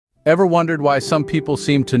Ever wondered why some people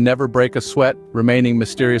seem to never break a sweat, remaining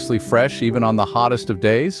mysteriously fresh even on the hottest of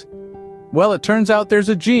days? Well, it turns out there's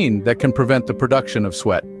a gene that can prevent the production of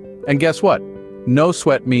sweat. And guess what? No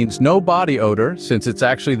sweat means no body odor, since it's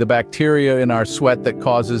actually the bacteria in our sweat that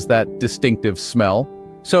causes that distinctive smell.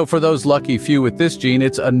 So for those lucky few with this gene,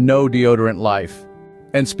 it's a no deodorant life.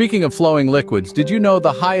 And speaking of flowing liquids, did you know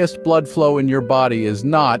the highest blood flow in your body is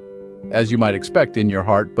not, as you might expect, in your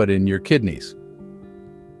heart, but in your kidneys?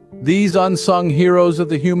 These unsung heroes of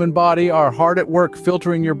the human body are hard at work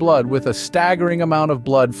filtering your blood with a staggering amount of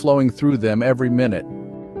blood flowing through them every minute.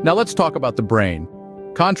 Now let's talk about the brain.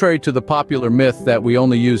 Contrary to the popular myth that we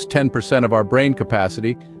only use 10% of our brain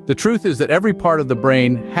capacity, the truth is that every part of the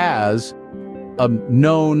brain has a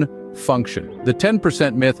known function. The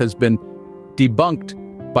 10% myth has been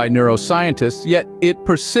debunked by neuroscientists, yet it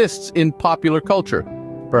persists in popular culture.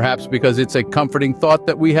 Perhaps because it's a comforting thought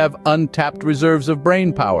that we have untapped reserves of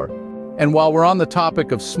brain power. And while we're on the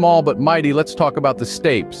topic of small but mighty, let's talk about the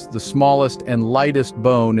stapes, the smallest and lightest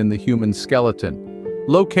bone in the human skeleton.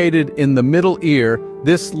 Located in the middle ear,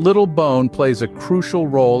 this little bone plays a crucial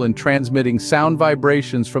role in transmitting sound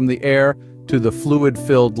vibrations from the air to the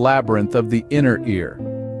fluid-filled labyrinth of the inner ear.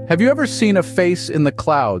 Have you ever seen a face in the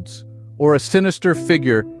clouds, or a sinister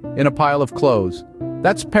figure in a pile of clothes?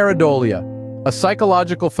 That's pareidolia, a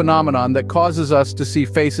psychological phenomenon that causes us to see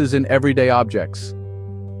faces in everyday objects.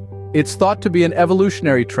 It's thought to be an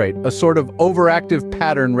evolutionary trait, a sort of overactive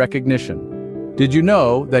pattern recognition. Did you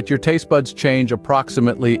know that your taste buds change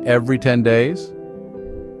approximately every 10 days?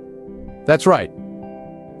 That's right.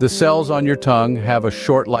 The cells on your tongue have a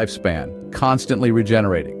short lifespan, constantly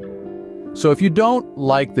regenerating. So if you don't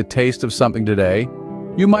like the taste of something today,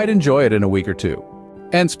 you might enjoy it in a week or two.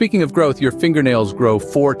 And speaking of growth, your fingernails grow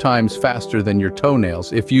 4 times faster than your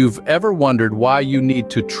toenails. If you've ever wondered why you need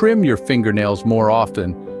to trim your fingernails more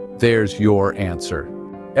often, there's your answer.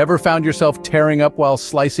 Ever found yourself tearing up while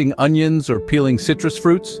slicing onions or peeling citrus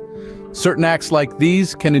fruits? Certain acts like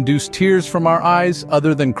these can induce tears from our eyes.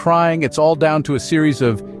 Other than crying, it's all down to a series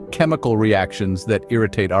of chemical reactions that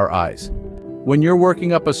irritate our eyes. When you're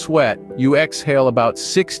working up a sweat, you exhale about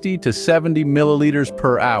 60 to 70 milliliters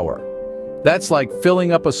per hour. That's like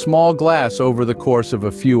filling up a small glass over the course of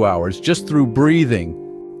a few hours, just through breathing.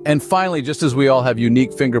 And finally, just as we all have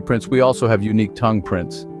unique fingerprints, we also have unique tongue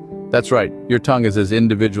prints. That's right, your tongue is as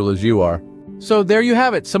individual as you are. So there you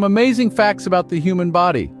have it, some amazing facts about the human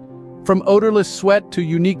body. From odorless sweat to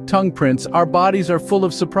unique tongue prints, our bodies are full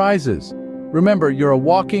of surprises. Remember, you're a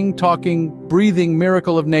walking, talking, breathing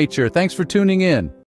miracle of nature. Thanks for tuning in.